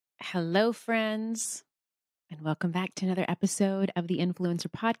Hello, friends, and welcome back to another episode of the Influencer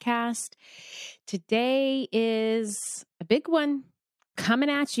Podcast. Today is a big one coming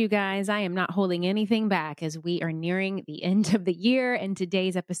at you guys. I am not holding anything back as we are nearing the end of the year, and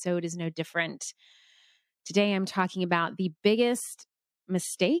today's episode is no different. Today, I'm talking about the biggest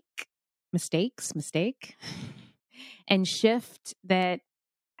mistake, and shift that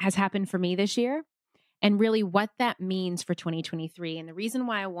has happened for me this year, and really what that means for 2023. And the reason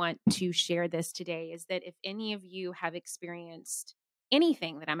why I want to share this today is that if any of you have experienced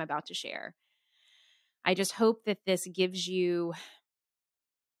anything that I'm about to share, I just hope that this gives you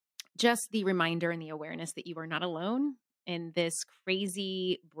just the reminder and the awareness that you are not alone in this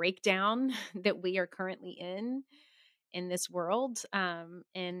crazy breakdown that we are currently in this world,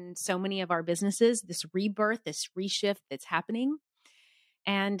 and so many of our businesses, this rebirth, this reshift that's happening.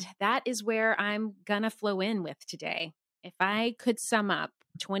 And that is where I'm going to flow in with today. If I could sum up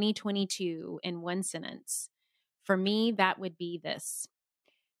 2022 in one sentence, for me, that would be this: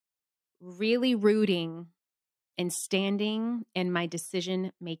 really rooting and standing in my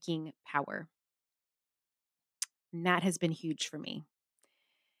decision-making power. And that has been huge for me.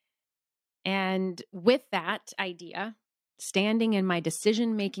 And with that idea, standing in my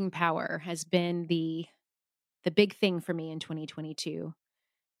decision-making power has been the big thing for me in 2022.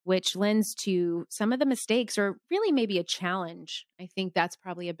 Which lends to some of the mistakes, or really maybe a challenge. I think that's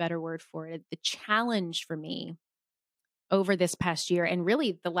probably a better word for it. The challenge for me over this past year, and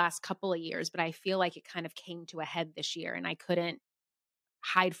really the last couple of years, but I feel like it kind of came to a head this year and I couldn't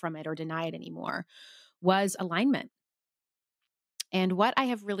hide from it or deny it anymore, was alignment. And what I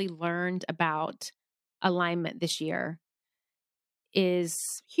have really learned about alignment this year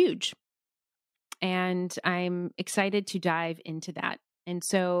is huge. And I'm excited to dive into that. And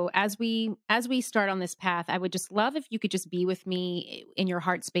so as we start on this path, I would just love if you could just be with me in your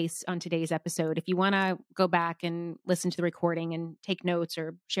heart space on today's episode. If you want to go back and listen to the recording and take notes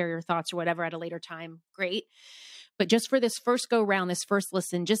or share your thoughts or whatever at a later time, great. But just for this first go round, this first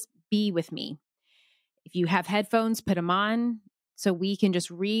listen, just be with me. If you have headphones, put them on so we can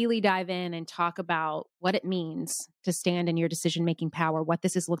just really dive in and talk about what it means to stand in your decision-making power, what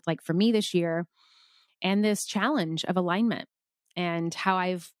this has looked like for me this year, and this challenge of alignment and how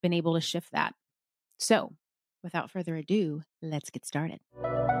I've been able to shift that. So without further ado, let's get started.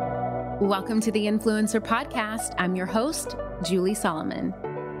 Welcome to the Influencer Podcast. I'm your host, Julie Solomon.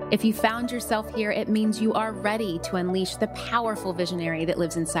 If you found yourself here, it means you are ready to unleash the powerful visionary that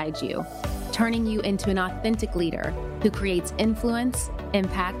lives inside you, turning you into an authentic leader who creates influence,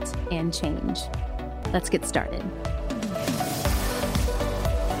 impact, and change. Let's get started.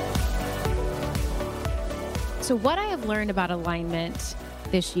 So what I have learned about alignment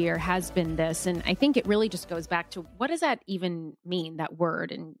this year has been this, and I think it really just goes back to what does that even mean, that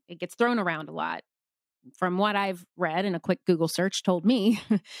word? And it gets thrown around a lot. From what I've read and a quick Google search told me,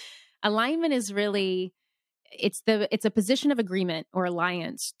 alignment is really, it's a position of agreement or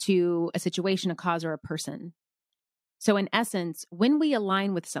alliance to a situation, a cause, or a person. So in essence, when we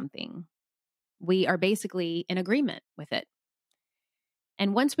align with something, we are basically in agreement with it.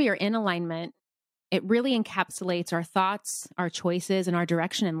 And once we are in alignment, it really encapsulates our thoughts, our choices, and our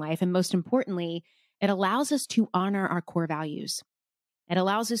direction in life. And most importantly, it allows us to honor our core values. It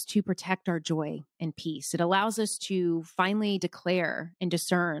allows us to protect our joy and peace. It allows us to finally declare and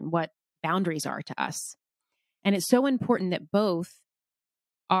discern what boundaries are to us. And it's so important that both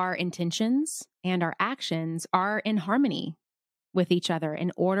our intentions and our actions are in harmony with each other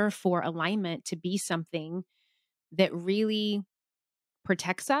in order for alignment to be something that really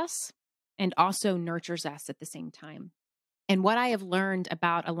protects us and also nurtures us at the same time. And what I have learned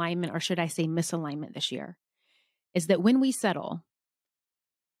about alignment, or should I say misalignment this year, is that when we settle,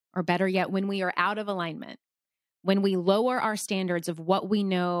 or better yet, when we are out of alignment, when we lower our standards of what we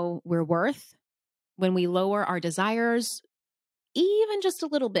know we're worth, when we lower our desires, even just a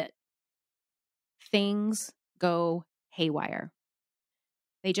little bit, things go haywire.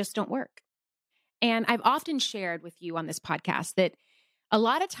 They just don't work. And I've often shared with you on this podcast that a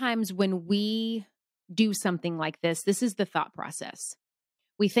lot of times when we do something like this is the thought process.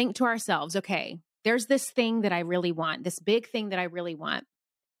 We think to ourselves, okay, there's this thing that I really want, this big thing that I really want,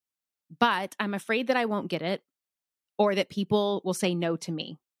 but I'm afraid that I won't get it, or that people will say no to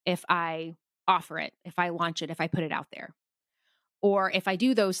me if I offer it, if I launch it, if I put it out there. Or if I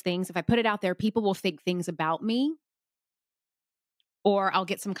do those things, if I put it out there, people will think things about me, or I'll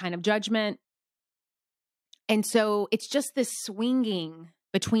get some kind of judgment. And so it's just this swinging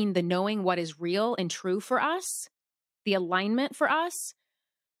between the knowing what is real and true for us, the alignment for us,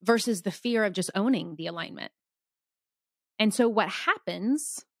 versus the fear of just owning the alignment. And so what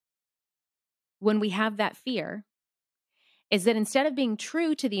happens when we have that fear is that instead of being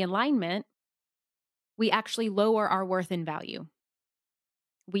true to the alignment, we actually lower our worth and value.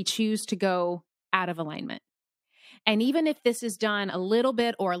 We choose to go out of alignment. And even if this is done a little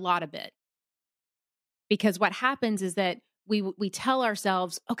bit or a lot of it, because what happens is that we tell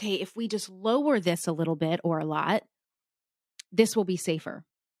ourselves, okay, if we just lower this a little bit or a lot, this will be safer.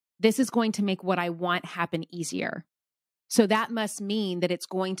 This is going to make what I want happen easier. So that must mean that it's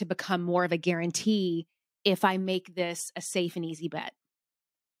going to become more of a guarantee if I make this a safe and easy bet.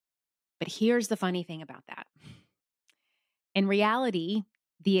 But here's the funny thing about that. In reality,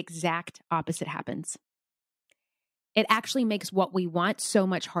 the exact opposite happens. It actually makes what we want so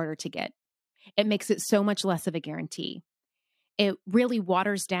much harder to get. It makes it so much less of a guarantee. It really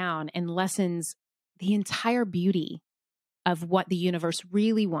waters down and lessens the entire beauty of what the universe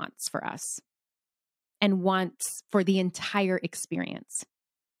really wants for us and wants for the entire experience.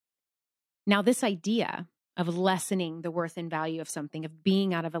 Now, this idea of lessening the worth and value of something, of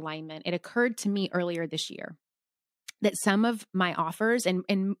being out of alignment, it occurred to me earlier this year that some of my offers,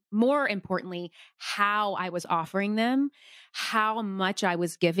 and more importantly, how I was offering them, how much I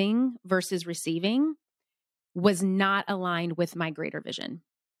was giving versus receiving, was not aligned with my greater vision.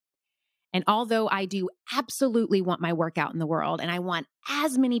 And although I do absolutely want my work out in the world, and I want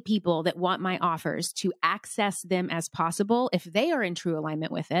as many people that want my offers to access them as possible if they are in true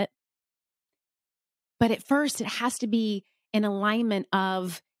alignment with it, but at first it has to be in alignment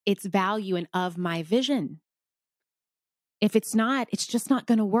of its value and of my vision. If it's not, it's just not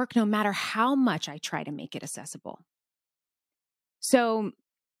going to work no matter how much I try to make it accessible. So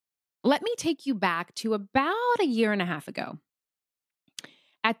let me take you back to about a year and a half ago.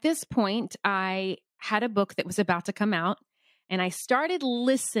 At this point, I had a book that was about to come out, and I started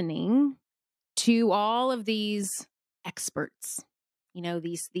listening to all of these experts,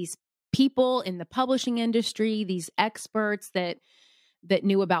 these people in the publishing industry, these experts that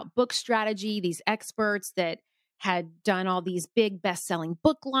knew about book strategy, these experts that had done all these big best-selling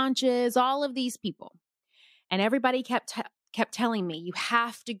book launches, all of these people. And everybody kept telling me, you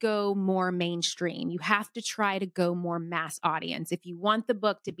have to go more mainstream. You have to try to go more mass audience. If you want the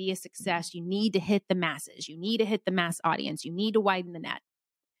book to be a success, you need to hit the masses. You need to hit the mass audience. You need to widen the net.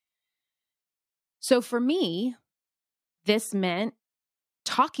 So for me, this meant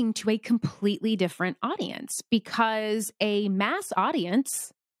talking to a completely different audience, because a mass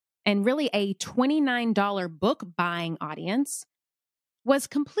audience and really a $29 book buying audience was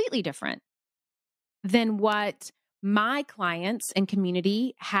completely different than what my clients and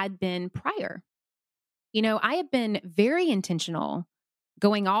community had been prior. I have been very intentional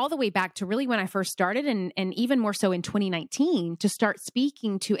going all the way back to really when I first started, and even more so in 2019, to start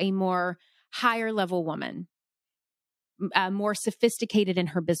speaking to a more higher level woman, more sophisticated in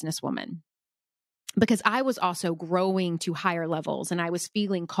her businesswoman, because I was also growing to higher levels and I was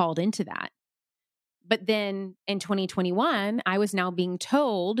feeling called into that. But then in 2021, I was now being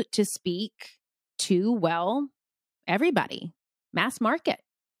told to speak to, well, everybody, mass market.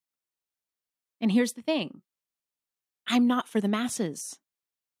 And here's the thing. I'm not for the masses.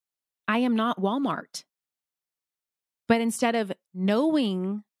 I am not Walmart. But instead of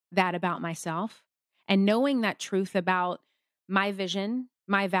knowing that about myself and knowing that truth about my vision,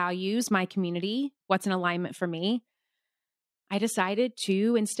 my values, my community, what's in alignment for me, I decided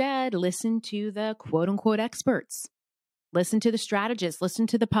to instead listen to the quote unquote experts, listen to the strategists, listen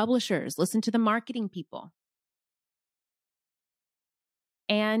to the publishers, listen to the marketing people.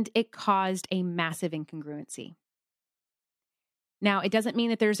 And it caused a massive incongruency. Now, it doesn't mean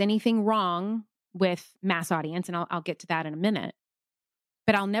that there's anything wrong with mass audience, and I'll get to that in a minute.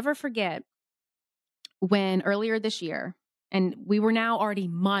 But I'll never forget when earlier this year, and we were now already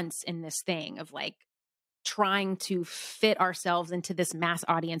months in this thing of like trying to fit ourselves into this mass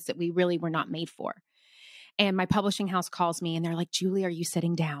audience that we really were not made for. And my publishing house calls me and they're like, Julie, are you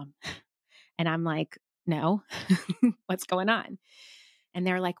sitting down? And I'm like, no, what's going on? And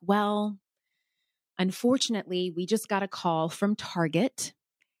they're like, well, unfortunately, we just got a call from Target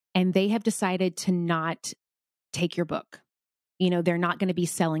and they have decided to not take your book. They're not going to be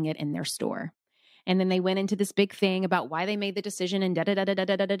selling it in their store. And then they went into this big thing about why they made the decision and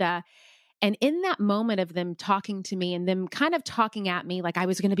da-da-da-da-da-da-da-da. And in that moment of them talking to me and them kind of talking at me like I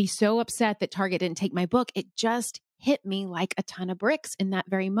was going to be so upset that Target didn't take my book, it just hit me like a ton of bricks in that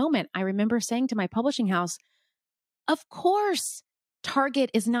very moment. I remember saying to my publishing house, of course,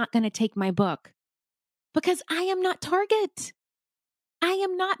 Target is not going to take my book because I am not Target. I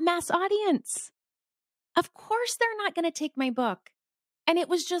am not mass audience. Of course, they're not going to take my book. And it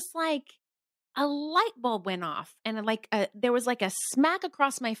was just like, a light bulb went off and there was like a smack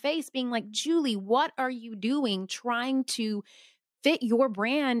across my face being like, Julie, what are you doing trying to fit your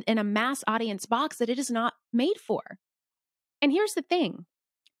brand in a mass audience box that it is not made for? And here's the thing.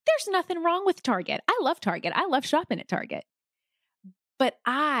 There's nothing wrong with Target. I love Target. I love shopping at Target. But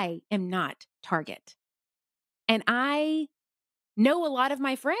I am not Target. And I know a lot of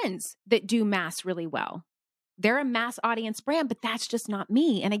my friends that do mass really well. They're a mass audience brand, but that's just not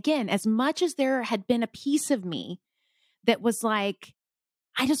me. And again, as much as there had been a piece of me that was like,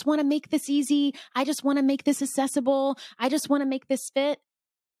 I just want to make this easy. I just want to make this accessible. I just want to make this fit.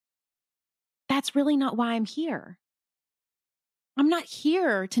 That's really not why I'm here. I'm not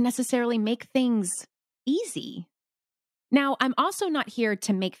here to necessarily make things easy. Now, I'm also not here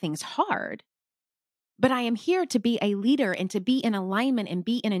to make things hard, but I am here to be a leader and to be in alignment and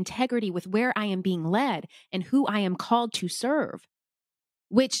be in integrity with where I am being led and who I am called to serve,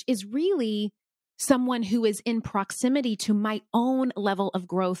 which is really someone who is in proximity to my own level of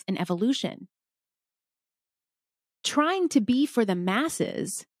growth and evolution. Trying to be for the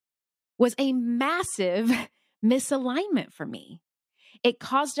masses was a massive misalignment for me. It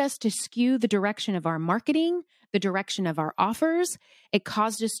caused us to skew the direction of our marketing, the direction of our offers. It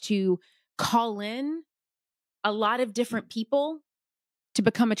caused us to call in a lot of different people to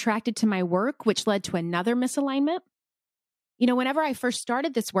become attracted to my work, which led to another misalignment. You know, whenever I first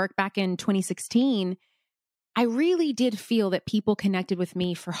started this work back in 2016, I really did feel that people connected with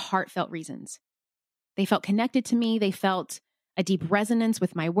me for heartfelt reasons. They felt connected to me. They felt a deep resonance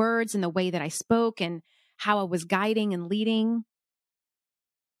with my words and the way that I spoke and how I was guiding and leading.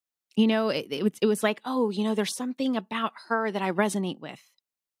 You know, it was like, oh, you know, there's something about her that I resonate with.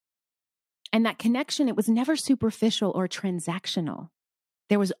 And that connection, it was never superficial or transactional.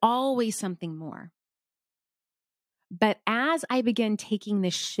 There was always something more. But as I began taking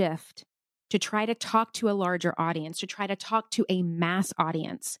this shift to try to talk to a larger audience, to try to talk to a mass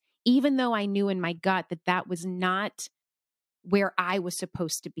audience, even though I knew in my gut that that was not where I was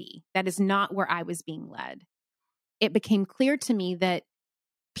supposed to be, that is not where I was being led, it became clear to me that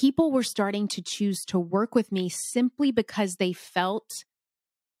people were starting to choose to work with me simply because they felt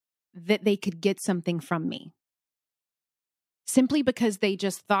that they could get something from me. Simply because they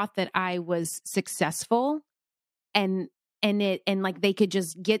just thought that I was successful and like they could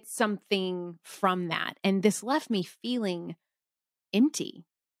just get something from that. And this left me feeling empty.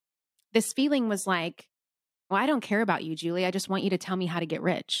 This feeling was like, well, I don't care about you, Julie. I just want you to tell me how to get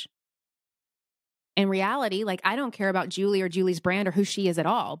rich. In reality, like, I don't care about Julie or Julie's brand or who she is at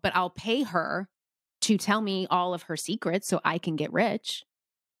all, but I'll pay her to tell me all of her secrets so I can get rich.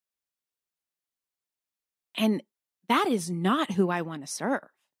 And that is not who I want to serve.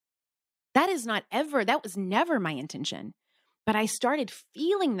 That was never my intention. But I started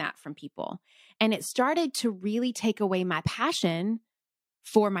feeling that from people, and it started to really take away my passion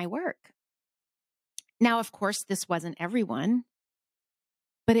for my work. Now, of course, this wasn't everyone,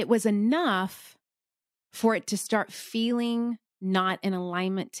 but it was enough for it to start feeling not in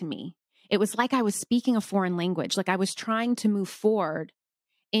alignment to me. It was like I was speaking a foreign language, like I was trying to move forward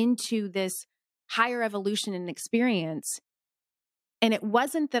into this higher evolution and experience. And it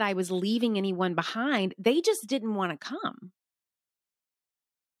wasn't that I was leaving anyone behind. They just didn't want to come.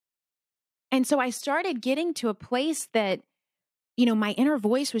 And so I started getting to a place that, you know, my inner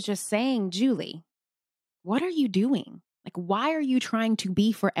voice was just saying, Julie, what are you doing? Like, why are you trying to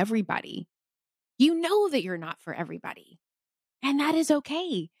be for everybody? You know that you're not for everybody. And that is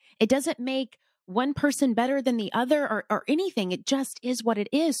okay. It doesn't make one person better than the other or anything. It just is what it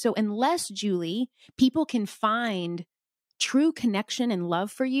is. So unless, Julie, people can find true connection and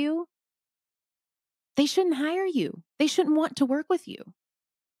love for you, they shouldn't hire you. They shouldn't want to work with you.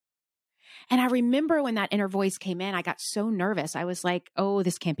 And I remember when that inner voice came in, I got so nervous. I was like, oh,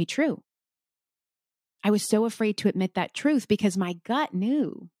 this can't be true. I was so afraid to admit that truth because my gut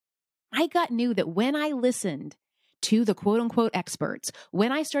knew. My gut knew that when I listened to the quote unquote experts,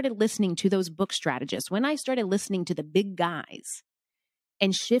 when I started listening to those book strategists, when I started listening to the big guys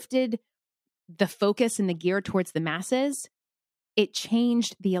and shifted the focus and the gear towards the masses, it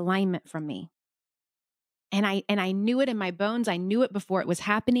changed the alignment from me. And I knew it in my bones. I knew it before it was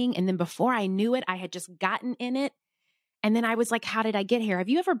happening. And then before I knew it, I had just gotten in it. And then I was like, how did I get here? Have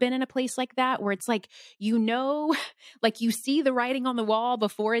you ever been in a place like that where it's like, you know, like you see the writing on the wall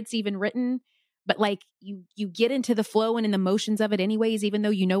before it's even written, but like you get into the flow and in the motions of it anyways, even though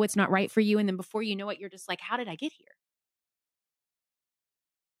you know it's not right for you. And then before you know it, you're just like, how did I get here?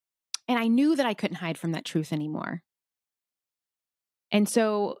 And I knew that I couldn't hide from that truth anymore. And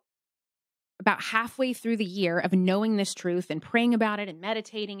so about halfway through the year of knowing this truth and praying about it and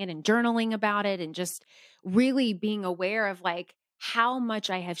meditating it and journaling about it and just really being aware of like how much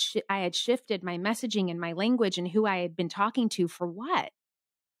I had shifted my messaging and my language and who I had been talking to for what?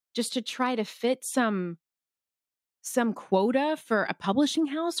 Just to try to fit some quota for a publishing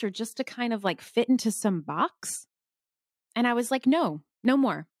house or just to kind of like fit into some box? And I was like, no, no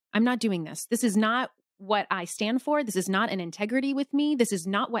more. I'm not doing this. This is not what I stand for. This is not an integrity with me. This is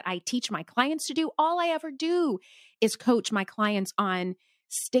not what I teach my clients to do. All I ever do is coach my clients on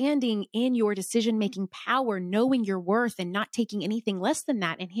standing in your decision-making power, knowing your worth and not taking anything less than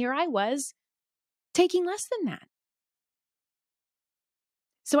that. And here I was taking less than that.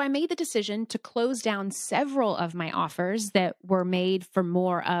 So I made the decision to close down several of my offers that were made for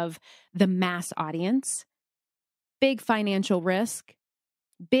more of the mass audience. Big financial risk,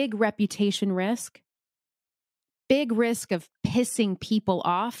 big reputation risk, big risk of pissing people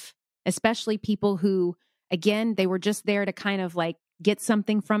off, especially people who, again, they were just there to kind of like get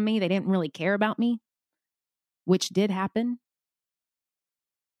something from me. They didn't really care about me, which did happen.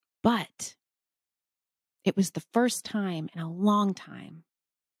 But it was the first time in a long time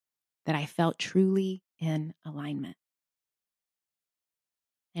that I felt truly in alignment.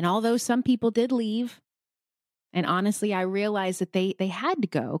 And although some people did leave, and honestly, I realized that they had to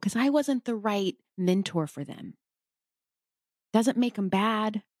go because I wasn't the right mentor for them. Doesn't make them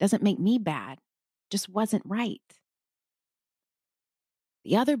bad, doesn't make me bad, just wasn't right.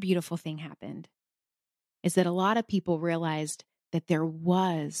 The other beautiful thing happened is that a lot of people realized that there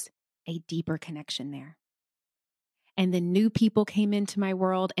was a deeper connection there. And the new people came into my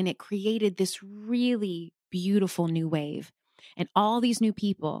world and it created this really beautiful new wave. And all these new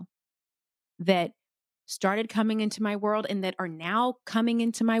people that started coming into my world and that are now coming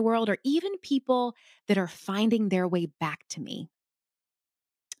into my world, or even people that are finding their way back to me.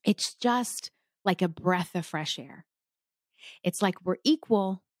 It's just like a breath of fresh air. It's like we're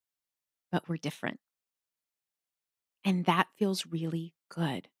equal, but we're different. And that feels really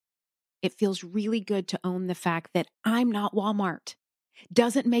good. It feels really good to own the fact that I'm not Walmart.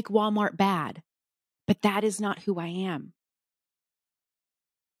 Doesn't make Walmart bad, but that is not who I am.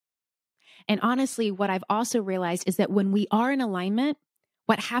 And honestly, what I've also realized is that when we are in alignment,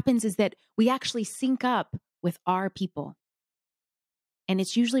 what happens is that we actually sync up with our people. And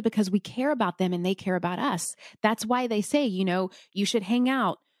it's usually because we care about them and they care about us. That's why they say, you should hang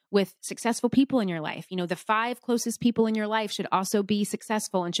out with successful people in your life. The 5 closest people in your life should also be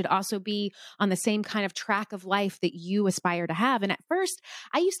successful and should also be on the same kind of track of life that you aspire to have. And at first,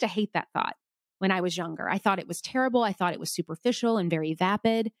 I used to hate that thought when I was younger. I thought it was terrible. I thought it was superficial and very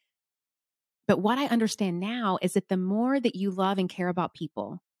vapid. But what I understand now is that the more that you love and care about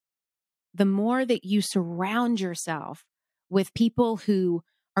people, the more that you surround yourself with people who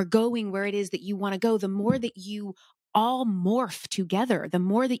are going where it is that you want to go, the more that you all morph together, the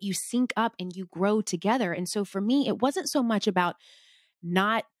more that you sync up and you grow together. And so for me, it wasn't so much about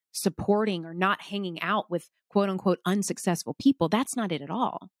not supporting or not hanging out with quote unquote unsuccessful people. That's not it at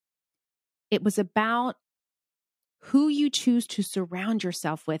all. It was about who you choose to surround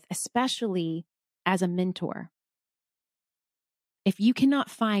yourself with, especially as a mentor. If you cannot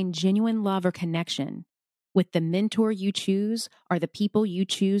find genuine love or connection with the mentor you choose or the people you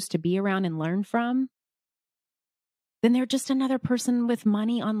choose to be around and learn from, then they're just another person with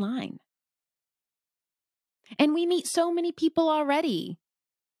money online. And we meet so many people already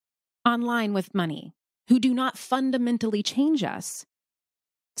online with money who do not fundamentally change us.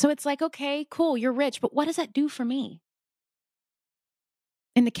 So it's like, okay, cool, you're rich, but what does that do for me?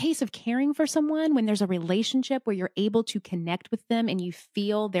 In the case of caring for someone, when there's a relationship where you're able to connect with them and you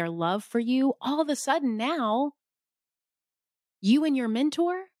feel their love for you, all of a sudden now, you and your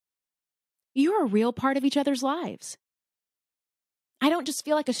mentor, you're a real part of each other's lives. I don't just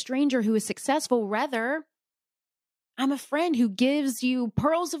feel like a stranger who is successful. Rather, I'm a friend who gives you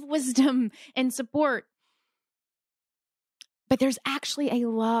pearls of wisdom and support. But there's actually a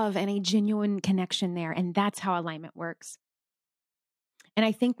love and a genuine connection there. And that's how alignment works. And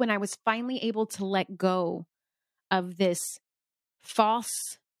I think when I was finally able to let go of this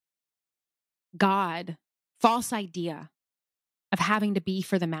false God, false idea of having to be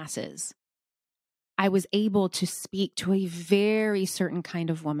for the masses, I was able to speak to a very certain kind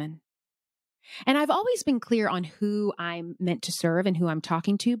of woman. And I've always been clear on who I'm meant to serve and who I'm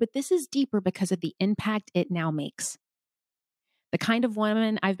talking to, but this is deeper because of the impact it now makes. The kind of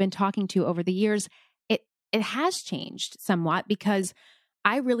woman I've been talking to over the years, it has changed somewhat because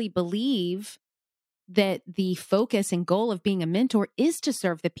I really believe that the focus and goal of being a mentor is to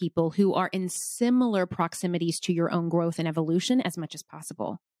serve the people who are in similar proximities to your own growth and evolution as much as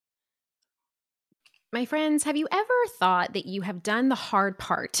possible. My friends, have you ever thought that you have done the hard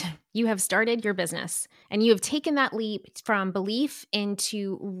part? You have started your business and you have taken that leap from belief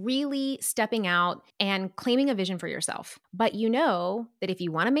into really stepping out and claiming a vision for yourself. But you know that if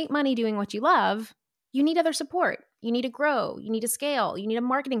you want to make money doing what you love, you need other support. You need to grow. You need to scale. You need a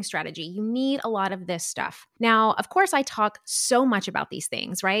marketing strategy. You need a lot of this stuff. Now, of course, I talk so much about these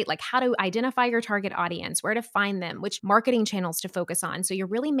things, right? Like how to identify your target audience, where to find them, which marketing channels to focus on. So you're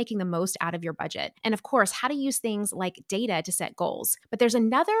really making the most out of your budget. And of course, how to use things like data to set goals. But there's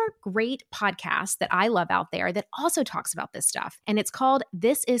another great podcast that I love out there that also talks about this stuff. And it's called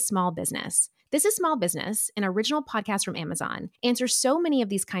This is Small Business. This is Small Business, an original podcast from Amazon, answers so many of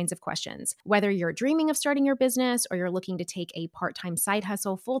these kinds of questions. Whether you're dreaming of starting your business or you're looking to take a part-time side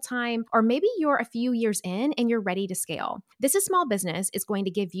hustle full-time, or maybe you're a few years in and you're ready to scale. This is Small Business is going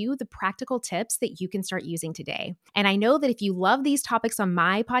to give you the practical tips that you can start using today. And I know that if you love these topics on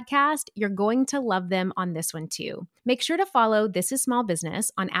my podcast, you're going to love them on this one too. Make sure to follow This is Small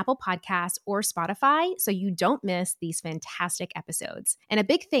Business on Apple Podcasts or Spotify so you don't miss these fantastic episodes. And a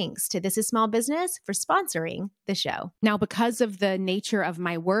big thanks to This is Small Business for sponsoring the show. Now, because of the nature of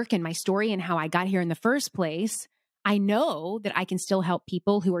my work and my story and how I got here in the first place, I know that I can still help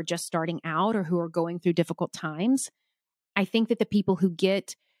people who are just starting out or who are going through difficult times. I think that the people who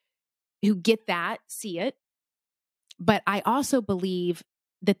get that see it. But I also believe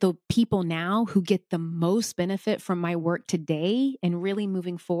that the people now who get the most benefit from my work today and really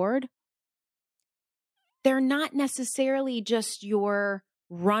moving forward, they're not necessarily just your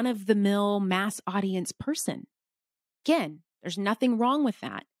run-of-the-mill mass audience person. Again, there's nothing wrong with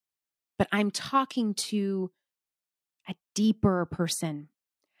that. But I'm talking to a deeper person.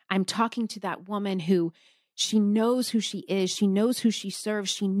 I'm talking to that woman who she knows who she is. She knows who she serves.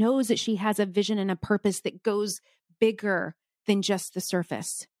 She knows that she has a vision and a purpose that goes bigger than just the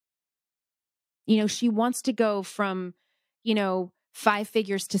surface. You know, she wants to go from, 5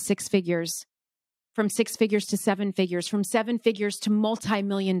 figures to 6 figures, from 6 figures to 7 figures, from 7 figures to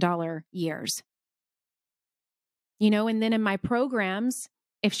multi-million-dollar years. And then in my programs,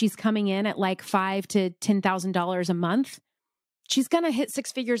 if she's coming in at like $5,000 to $10,000 a month, she's going to hit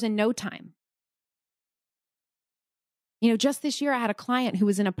 6 figures in no time. Just this year, I had a client who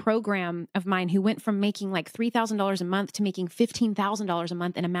was in a program of mine who went from making like $3,000 a month to making $15,000 a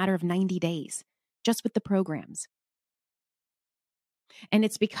month in a matter of 90 days, just with the programs. And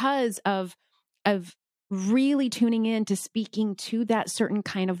it's because of really tuning in to speaking to that certain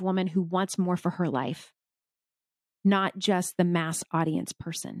kind of woman who wants more for her life, not just the mass audience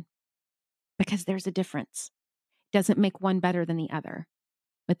person, because there's a difference. It doesn't make one better than the other,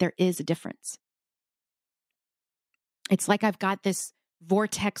 but there is a difference. It's like I've got this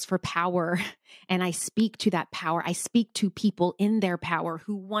vortex for power and I speak to that power. I speak to people in their power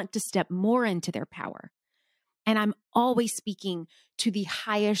who want to step more into their power. And I'm always speaking to the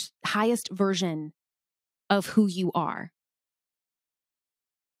highest version of who you are.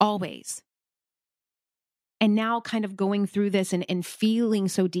 Always. And now kind of going through this and feeling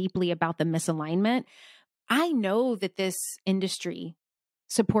so deeply about the misalignment, I know that this industry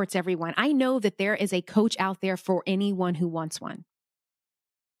supports everyone. I know that there is a coach out there for anyone who wants one.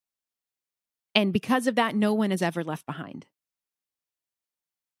 And because of that, no one is ever left behind.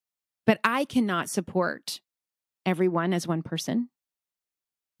 But I cannot support everyone as one person,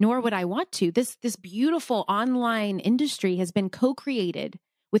 nor would I want to. This beautiful online industry has been co-created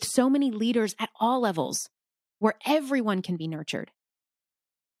with so many leaders at all levels where everyone can be nurtured.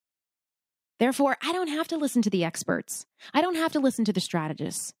 Therefore, I don't have to listen to the experts. I don't have to listen to the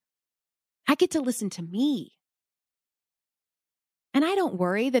strategists. I get to listen to me. And I don't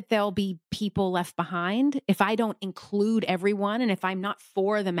worry that there'll be people left behind if I don't include everyone and if I'm not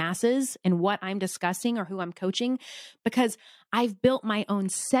for the masses in what I'm discussing or who I'm coaching, because I've built my own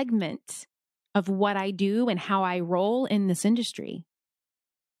segment of what I do and how I roll in this industry.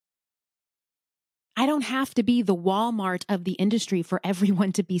 I don't have to be the Walmart of the industry for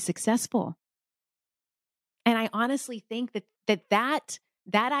everyone to be successful. And I honestly think that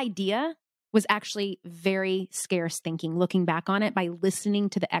idea was actually very scarce thinking, looking back on it, by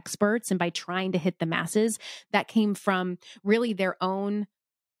listening to the experts and by trying to hit the masses. That came from really their own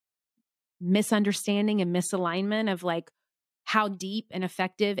misunderstanding and misalignment of like how deep and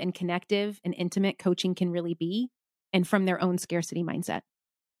effective and connective and intimate coaching can really be, and from their own scarcity mindset.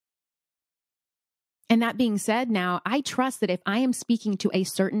 And that being said, now I trust that if I am speaking to a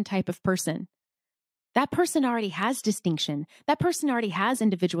certain type of person, that person already has distinction. That person already has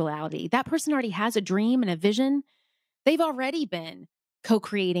individuality. That person already has a dream and a vision. They've already been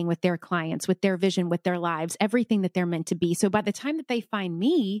co-creating with their clients, with their vision, with their lives, everything that they're meant to be. So by the time that they find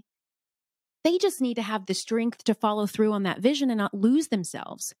me, They just need to have the strength to follow through on that vision and not lose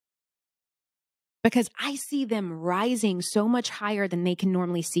themselves. Because I see them rising so much higher than they can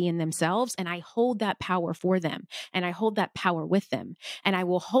normally see in themselves. And I hold that power for them. And I hold that power with them. And I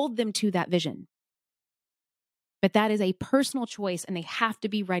will hold them to that vision. But that is a personal choice, and they have to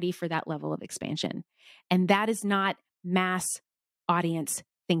be ready for that level of expansion. And that is not mass audience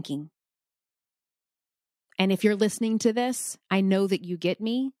thinking. And if you're listening to this, I know that you get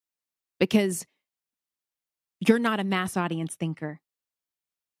me, because you're not a mass audience thinker.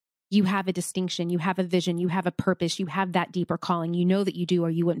 You have a distinction, you have a vision, you have a purpose, you have that deeper calling. You know that you do, or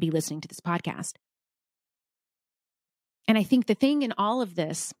you wouldn't be listening to this podcast. And I think the thing in all of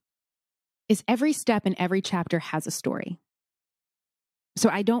this is every step in every chapter has a story. So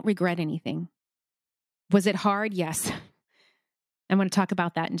I don't regret anything. Was it hard? Yes. I'm going to talk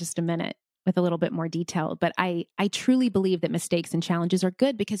about that in just a minute with a little bit more detail. But I truly believe that mistakes and challenges are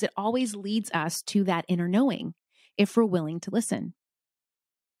good, because it always leads us to that inner knowing if we're willing to listen.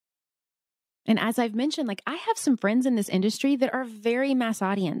 And as I've mentioned, like, I have some friends in this industry that are very mass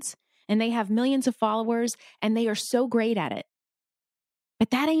audience, and they have millions of followers, and they are so great at it.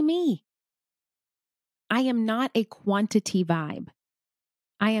 But that ain't me. I am not a quantity vibe.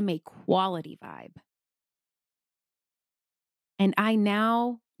 I am a quality vibe. And I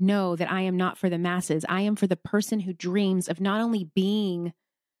now know that I am not for the masses. I am for the person who dreams of not only being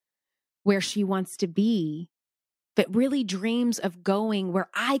where she wants to be, but really dreams of going where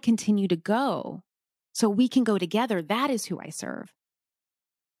I continue to go, so we can go together. That is who I serve.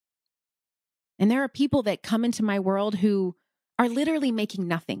 And there are people that come into my world who are literally making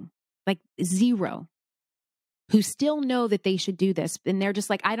nothing, like zero, who still know that they should do this. And they're just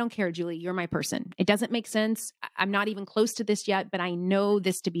like, I don't care, Julie, you're my person. It doesn't make sense. I'm not even close to this yet, but I know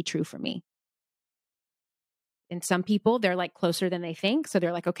this to be true for me. And some people, they're like closer than they think. So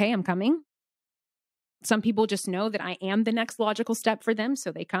they're like, okay, I'm coming. Some people just know that I am the next logical step for them,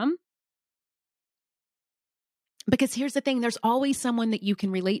 so they come. Because here's the thing, there's always someone that you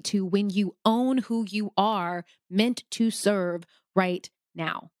can relate to when you own who you are meant to serve right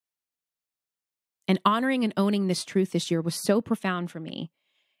now. And honoring and owning this truth this year was so profound for me.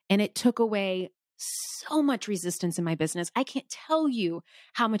 And it took away so much resistance in my business. I can't tell you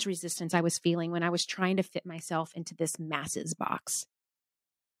how much resistance I was feeling when I was trying to fit myself into this masses box.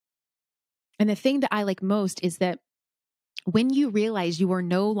 And the thing that I like most is that when you realize you are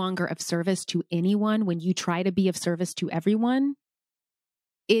no longer of service to anyone, when you try to be of service to everyone,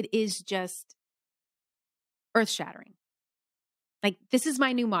 it is just earth-shattering. Like, this is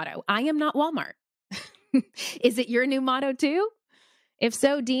my new motto. I am not Walmart. Is it your new motto too? If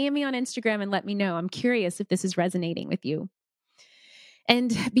so, DM me on Instagram and let me know. I'm curious if this is resonating with you.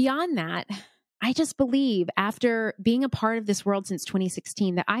 And beyond that, I just believe, after being a part of this world since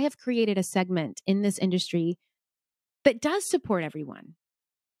 2016, that I have created a segment in this industry that does support everyone.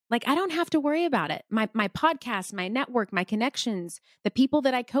 Like, I don't have to worry about it. My podcast, my network, my connections, the people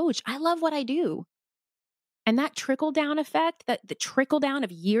that I coach, I love what I do. And that trickle down effect, the trickle down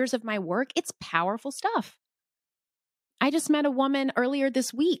of years of my work, it's powerful stuff. I just met a woman earlier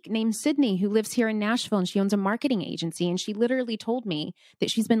this week named Sydney, who lives here in Nashville, and she owns a marketing agency. And she literally told me that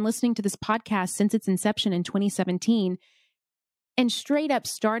she's been listening to this podcast since its inception in 2017, and straight up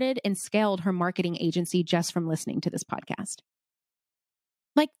started and scaled her marketing agency just from listening to this podcast.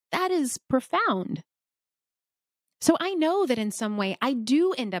 Like, that is profound. So I know that in some way I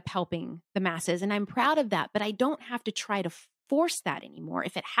do end up helping the masses, and I'm proud of that, but I don't have to try to force that anymore.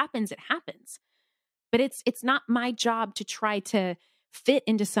 If it happens, it happens. But it's not my job to try to fit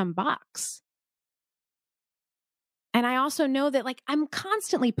into some box. And I also know that, like, I'm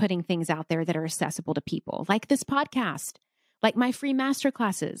constantly putting things out there that are accessible to people, like this podcast, like my free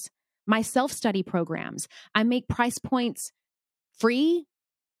masterclasses, my self-study programs. I make price points free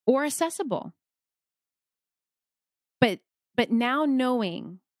or accessible. But now,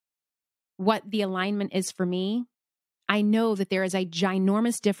 knowing what the alignment is for me, I know that there is a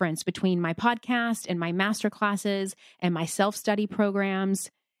ginormous difference between my podcast and my masterclasses and my self-study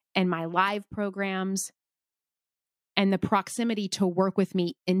programs and my live programs, and the proximity to work with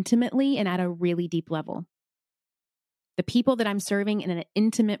me intimately and at a really deep level. The people that I'm serving in an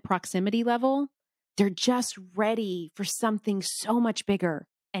intimate proximity level, they're just ready for something so much bigger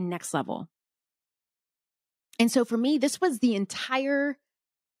and next level. And so for me, this was the entire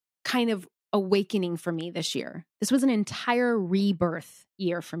kind of awakening for me this year. This was an entire rebirth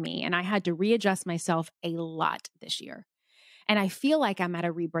year for me. And I had to readjust myself a lot this year. And I feel like I'm at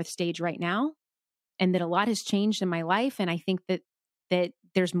a rebirth stage right now, and that a lot has changed in my life. And I think that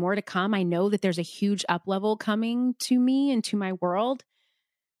there's more to come. I know that there's a huge up level coming to me and to my world.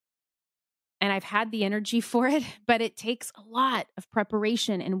 and I've had the energy for it, but it takes a lot of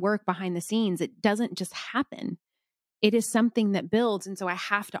preparation and work behind the scenes. It doesn't just happen. It is something that builds. And so I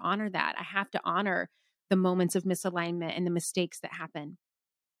have to honor that. I have to honor the moments of misalignment and the mistakes that happen.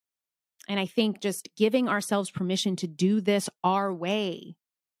 And I think just giving ourselves permission to do this our way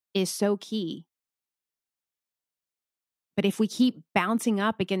is so key. But if we keep bouncing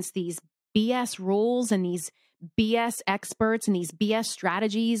up against these BS rules and these BS experts and these BS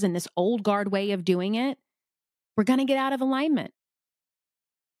strategies and this old guard way of doing it, we're going to get out of alignment.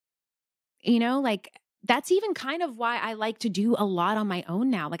 Like that's even kind of why I like to do a lot on my own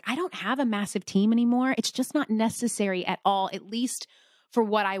now. Like I don't have a massive team anymore. It's just not necessary at all, at least for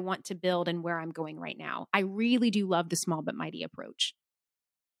what I want to build and where I'm going right now. I really do love the small but mighty approach.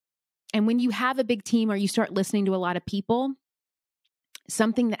 And when you have a big team or you start listening to a lot of people,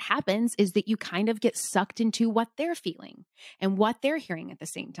 something that happens is that you kind of get sucked into what they're feeling and what they're hearing at the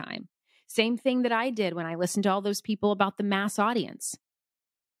same time. Same thing that I did when I listened to all those people about the mass audience.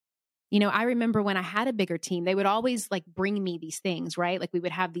 I remember when I had a bigger team, they would always like bring me these things, right? Like we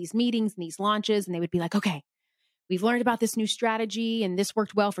would have these meetings and these launches and they would be like, okay, we've learned about this new strategy and this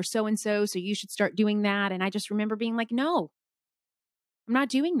worked well for so-and-so, so you should start doing that. And I just remember being like, no, I'm not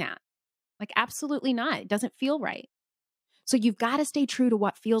doing that. Like, absolutely not. It doesn't feel right. So you've got to stay true to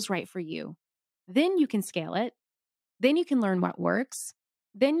what feels right for you. Then you can scale it. Then you can learn what works.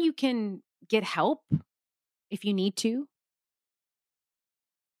 Then you can get help if you need to.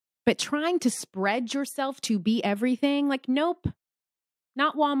 But trying to spread yourself to be everything, like, nope,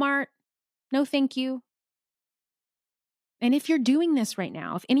 not Walmart. No, thank you. And if you're doing this right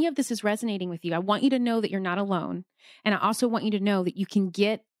now, if any of this is resonating with you, I want you to know that you're not alone. And I also want you to know that you can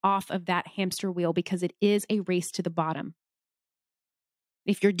get off of that hamster wheel because it is a race to the bottom.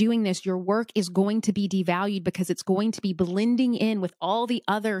 If you're doing this, your work is going to be devalued because it's going to be blending in with all the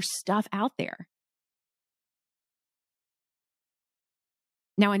other stuff out there.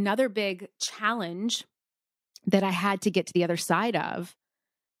 Now, another big challenge that I had to get to the other side of,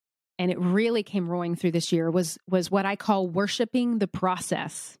 and it really came roaring through this year, was what I call worshiping the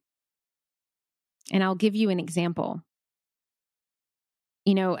process. And I'll give you an example.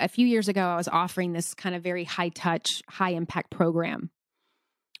 A few years ago, I was offering this kind of very high touch, high impact program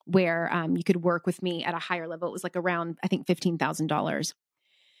where you could work with me at a higher level. It was like around, I think, $15,000.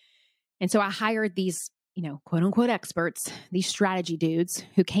 And so I hired these, quote unquote experts, these strategy dudes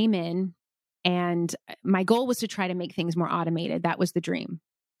who came in, and my goal was to try to make things more automated. That was the dream.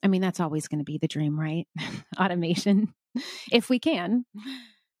 I mean, that's always going to be the dream, right? Automation, if we can.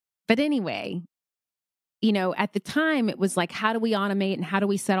 But anyway, at the time it was like, how do we automate and how do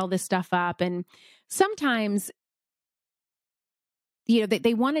we set all this stuff up? And sometimes,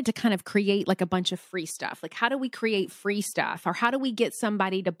 they wanted to kind of create like a bunch of free stuff. Like, how do we create free stuff? Or how do we get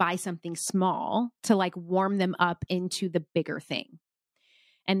somebody to buy something small to like warm them up into the bigger thing?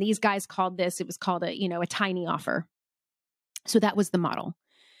 And these guys called this, it was called a tiny offer. So that was the model.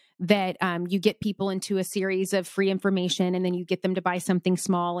 That you get people into a series of free information and then you get them to buy something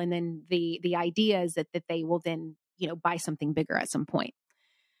small. And then the idea is that they will then, buy something bigger at some point.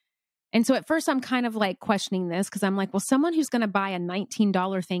 And so at first I'm kind of like questioning this because I'm like, well, someone who's going to buy a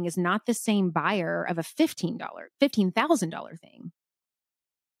 $19 thing is not the same buyer of a $15,000 thing.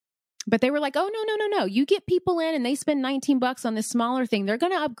 But they were like, oh, no. You get people in and they spend $19 on this smaller thing. They're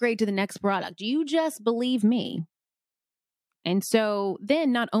going to upgrade to the next product. You just believe me. And so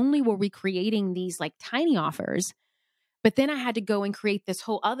then not only were we creating these like tiny offers, but then I had to go and create this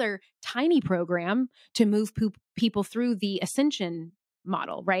whole other tiny program to move people through the ascension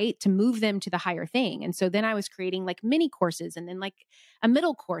model, right? To move them to the higher thing. And so then I was creating like mini courses and then like a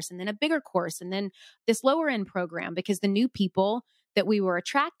middle course and then a bigger course and then this lower end program because the new people that we were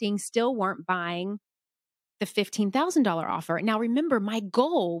attracting still weren't buying the $15,000 offer. Now, remember, my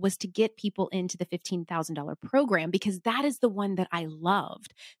goal was to get people into the $15,000 program because that is the one that I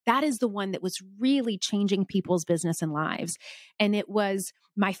loved. That is the one that was really changing people's business and lives. And it was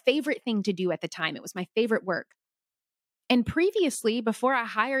my favorite thing to do at the time. It was my favorite work. And previously, before I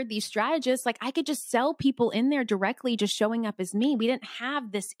hired these strategists, like I could just sell people in there directly, just showing up as me. We didn't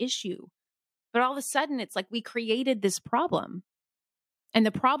have this issue. But all of a sudden, it's like we created this problem. And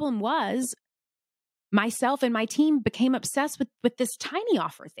the problem was myself and my team became obsessed with this tiny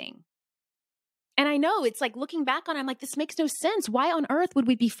offer thing. And I know it's like looking back on it, I'm like, this makes no sense. Why on earth would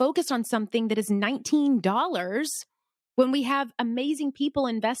we be focused on something that is $19 when we have amazing people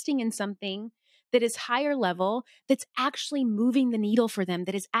investing in something that is higher level, that's actually moving the needle for them,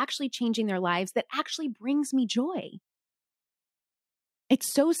 that is actually changing their lives, that actually brings me joy?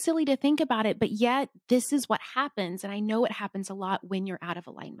 It's so silly to think about it, but yet this is what happens. And I know it happens a lot when you're out of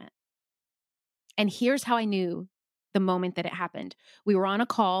alignment. And here's how I knew the moment that it happened. We were on a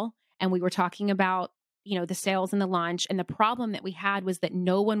call and we were talking about, the sales and the launch. And the problem that we had was that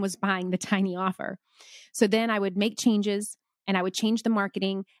no one was buying the tiny offer. So then I would make changes and I would change the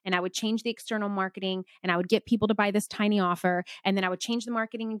marketing and I would change the external marketing and I would get people to buy this tiny offer. And then I would change the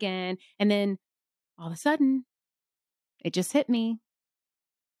marketing again. And then all of a sudden, it just hit me.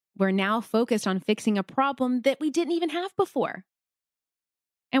 We're now focused on fixing a problem that we didn't even have before.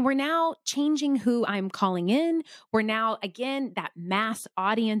 And we're now changing who I'm calling in. We're now, again, that mass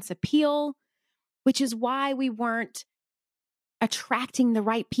audience appeal, which is why we weren't attracting the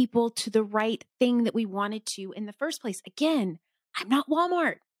right people to the right thing that we wanted to in the first place. Again, I'm not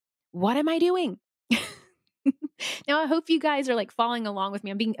Walmart. What am I doing? Now, I hope you guys are like following along with me.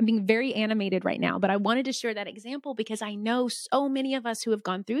 I'm being very animated right now, but I wanted to share that example because I know so many of us who have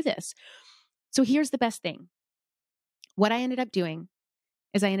gone through this. So here's the best thing. What I ended up doing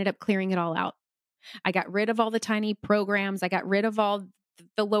is I ended up clearing it all out. I got rid of all the tiny programs. I got rid of all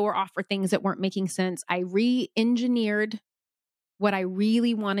the lower offer things that weren't making sense. I re-engineered what I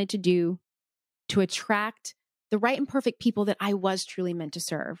really wanted to do to attract the right and perfect people that I was truly meant to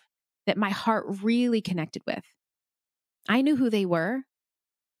serve, that my heart really connected with. I knew who they were.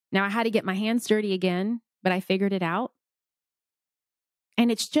 Now I had to get my hands dirty again, but I figured it out. And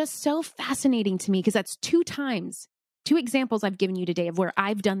it's just so fascinating to me because that's two examples I've given you today of where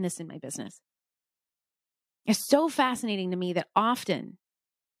I've done this in my business. It's so fascinating to me that often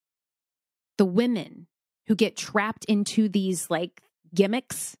the women who get trapped into these like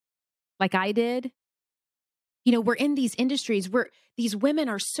gimmicks, like I did, we're in these industries where these women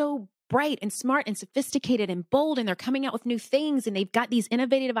are so bright and smart and sophisticated and bold, and they're coming out with new things and they've got these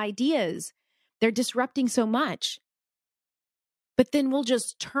innovative ideas. They're disrupting so much. But then we'll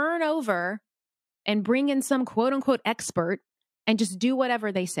just turn over and bring in some quote unquote expert and just do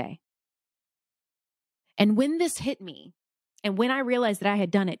whatever they say. And when this hit me, and when I realized that I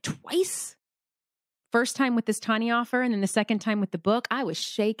had done it twice, first time with this tiny offer and then the second time with the book, I was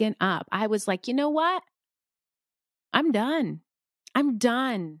shaken up. I was like, you know what? I'm done. I'm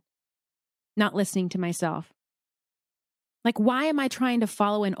done not listening to myself. Like, why am I trying to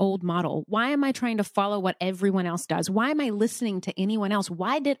follow an old model? Why am I trying to follow what everyone else does? Why am I listening to anyone else?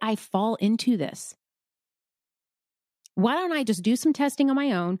 Why did I fall into this? Why don't I just do some testing on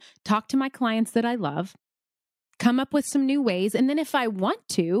my own, talk to my clients that I love, come up with some new ways, and then if I want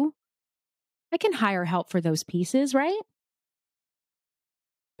to, I can hire help for those pieces, right?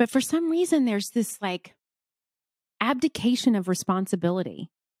 But for some reason, there's this like abdication of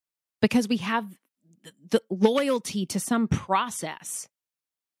responsibility because we have the loyalty to some process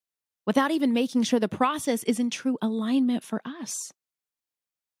without even making sure the process is in true alignment for us.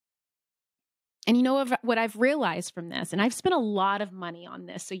 And what I've realized from this, and I've spent a lot of money on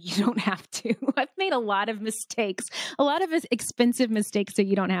this, so you don't have to. I've made a lot of mistakes, a lot of expensive mistakes, so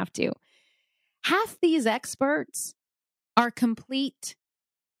you don't have to. Half these experts are complete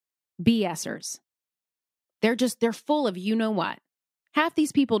BSers. They're full of you know what. Half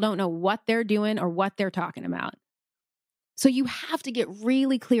these people don't know what they're doing or what they're talking about. So you have to get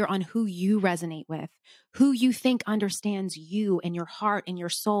really clear on who you resonate with, who you think understands you and your heart and your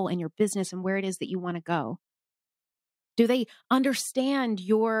soul and your business and where it is that you want to go. Do they understand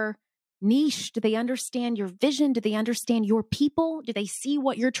your niche? Do they understand your vision? Do they understand your people? Do they see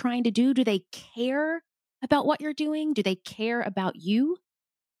what you're trying to do? Do they care about what you're doing? Do they care about you?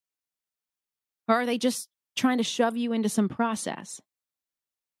 Or are they just trying to shove you into some process?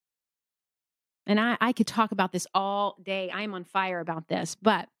 And I could talk about this all day. I'm on fire about this,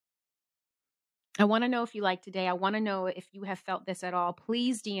 but I want to know if you like today. I want to know if you have felt this at all.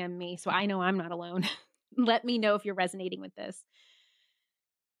 Please DM me so I know I'm not alone. Let me know if you're resonating with this.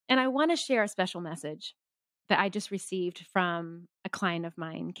 And I want to share a special message that I just received from a client of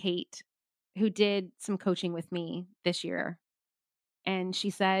mine, Kate, who did some coaching with me this year. And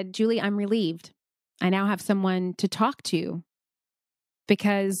she said, Julie, I'm relieved. I now have someone to talk to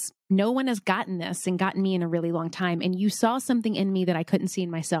because no one has gotten this and gotten me in a really long time. And you saw something in me that I couldn't see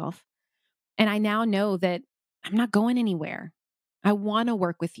in myself. And I now know that I'm not going anywhere. I want to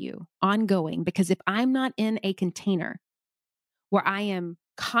work with you ongoing because if I'm not in a container where I am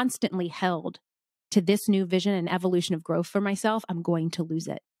constantly held to this new vision and evolution of growth for myself, I'm going to lose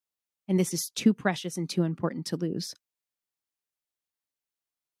it. And this is too precious and too important to lose.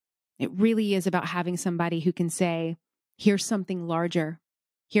 It really is about having somebody who can say, here's something larger.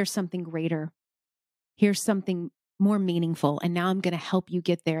 Here's something greater. Here's something more meaningful. And now I'm going to help you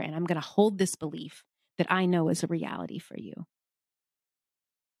get there. And I'm going to hold this belief that I know is a reality for you.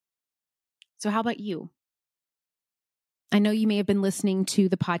 So how about you? I know you may have been listening to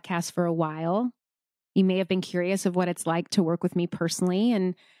the podcast for a while. You may have been curious of what it's like to work with me personally,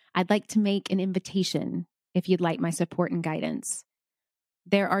 and I'd like to make an invitation if you'd like my support and guidance.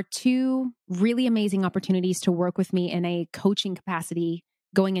 There are 2 really amazing opportunities to work with me in a coaching capacity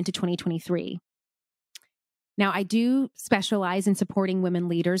going into 2023. Now, I do specialize in supporting women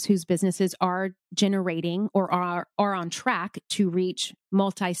leaders whose businesses are generating or are on track to reach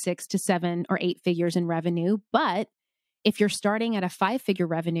multi-6 to 7 or 8 figures in revenue. But if you're starting at a 5-figure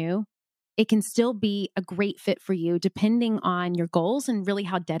revenue, it can still be a great fit for you depending on your goals and really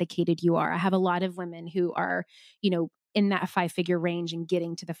how dedicated you are. I have a lot of women who are, in that 5-figure range and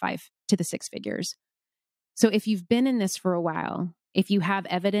getting to the 6 figures. So if you've been in this for a while, if you have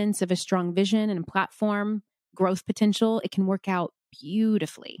evidence of a strong vision and a platform, growth potential, it can work out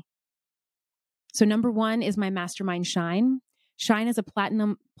beautifully. So number 1 is my mastermind Shine. Shine is a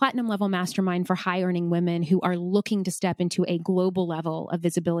platinum level mastermind for high earning women who are looking to step into a global level of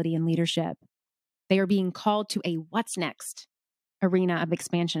visibility and leadership. They are being called to a what's next arena of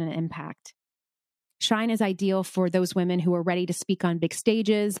expansion and impact. Shine is ideal for those women who are ready to speak on big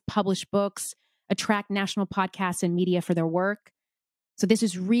stages, publish books, attract national podcasts and media for their work. So this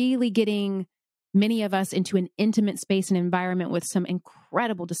is really getting many of us into an intimate space and environment with some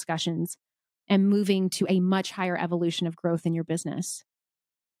incredible discussions and moving to a much higher evolution of growth in your business.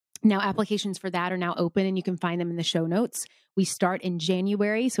 Now, applications for that are now open and you can find them in the show notes. We start in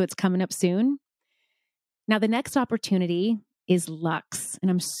January, so it's coming up soon. Now, the next opportunity is Lux.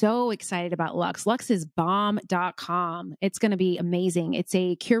 And I'm so excited about Lux. Lux is bomb.com. It's going to be amazing. It's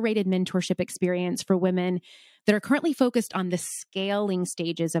a curated mentorship experience for women that are currently focused on the scaling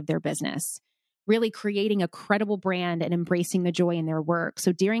stages of their business, really creating a credible brand and embracing the joy in their work.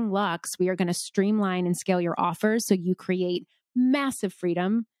 So during Lux, we are going to streamline and scale your offers so you create massive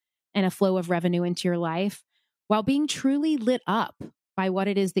freedom and a flow of revenue into your life while being truly lit up by what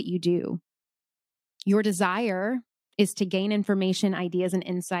it is that you do. Your desire is to gain information, ideas, and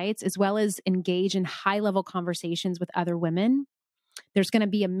insights, as well as engage in high-level conversations with other women. There's going to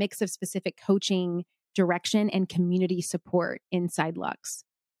be a mix of specific coaching, direction, and community support inside Lux.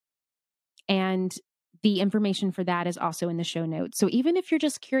 And the information for that is also in the show notes. So even if you're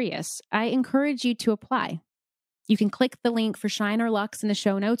just curious, I encourage you to apply. You can click the link for Shine or Lux in the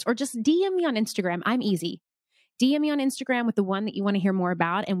show notes, or just DM me on Instagram. I'm easy. DM me on Instagram with the one that you want to hear more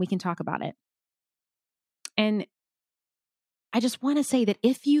about, and we can talk about it. And I just want to say that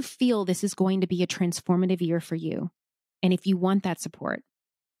if you feel this is going to be a transformative year for you, and if you want that support,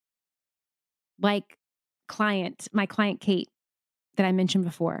 like my client Kate that I mentioned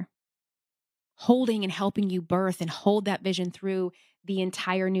before, holding and helping you birth and hold that vision through the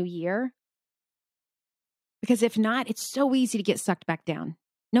entire new year. Because if not, it's so easy to get sucked back down,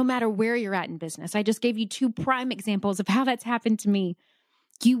 no matter where you're at in business. I just gave you 2 prime examples of how that's happened to me.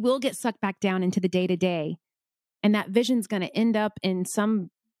 You will get sucked back down into the day-to-day. And that vision's going to end up in some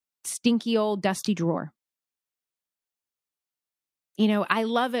stinky old dusty drawer. I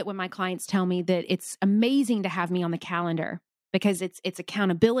love it when my clients tell me that it's amazing to have me on the calendar because it's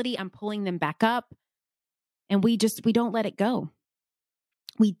accountability. I'm pulling them back up and we don't let it go.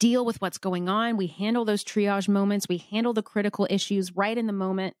 We deal with what's going on. We handle those triage moments. We handle the critical issues right in the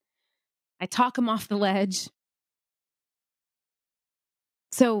moment. I talk them off the ledge.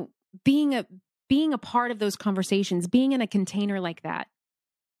 So being a part of those conversations, being in a container like that,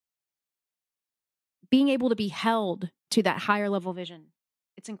 being able to be held to that higher level vision,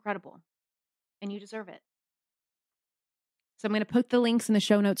 it's incredible. And you deserve it. So I'm going to put the links in the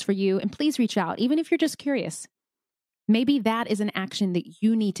show notes for you. And please reach out, even if you're just curious. Maybe that is an action that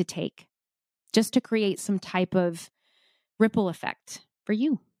you need to take just to create some type of ripple effect for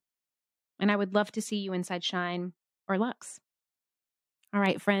you. And I would love to see you inside Shine or Lux. All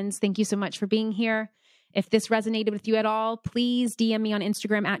right, friends, thank you so much for being here. If this resonated with you at all, please DM me on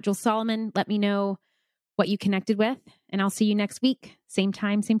Instagram at Jules Solomon. Let me know what you connected with, and I'll see you next week. Same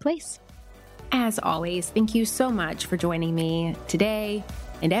time, same place. As always, thank you so much for joining me today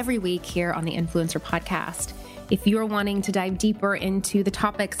and every week here on the Influencer Podcast. If you're wanting to dive deeper into the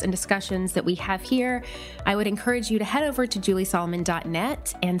topics and discussions that we have here, I would encourage you to head over to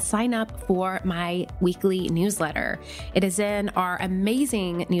juliesolomon.net and sign up for my weekly newsletter. It is in our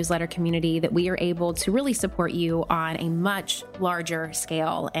amazing newsletter community that we are able to really support you on a much larger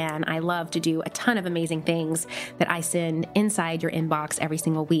scale. And I love to do a ton of amazing things that I send inside your inbox every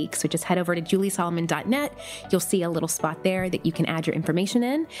single week. So just head over to juliesolomon.net. You'll see a little spot there that you can add your information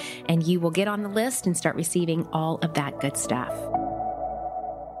in, and you will get on the list and start receiving all of that good stuff.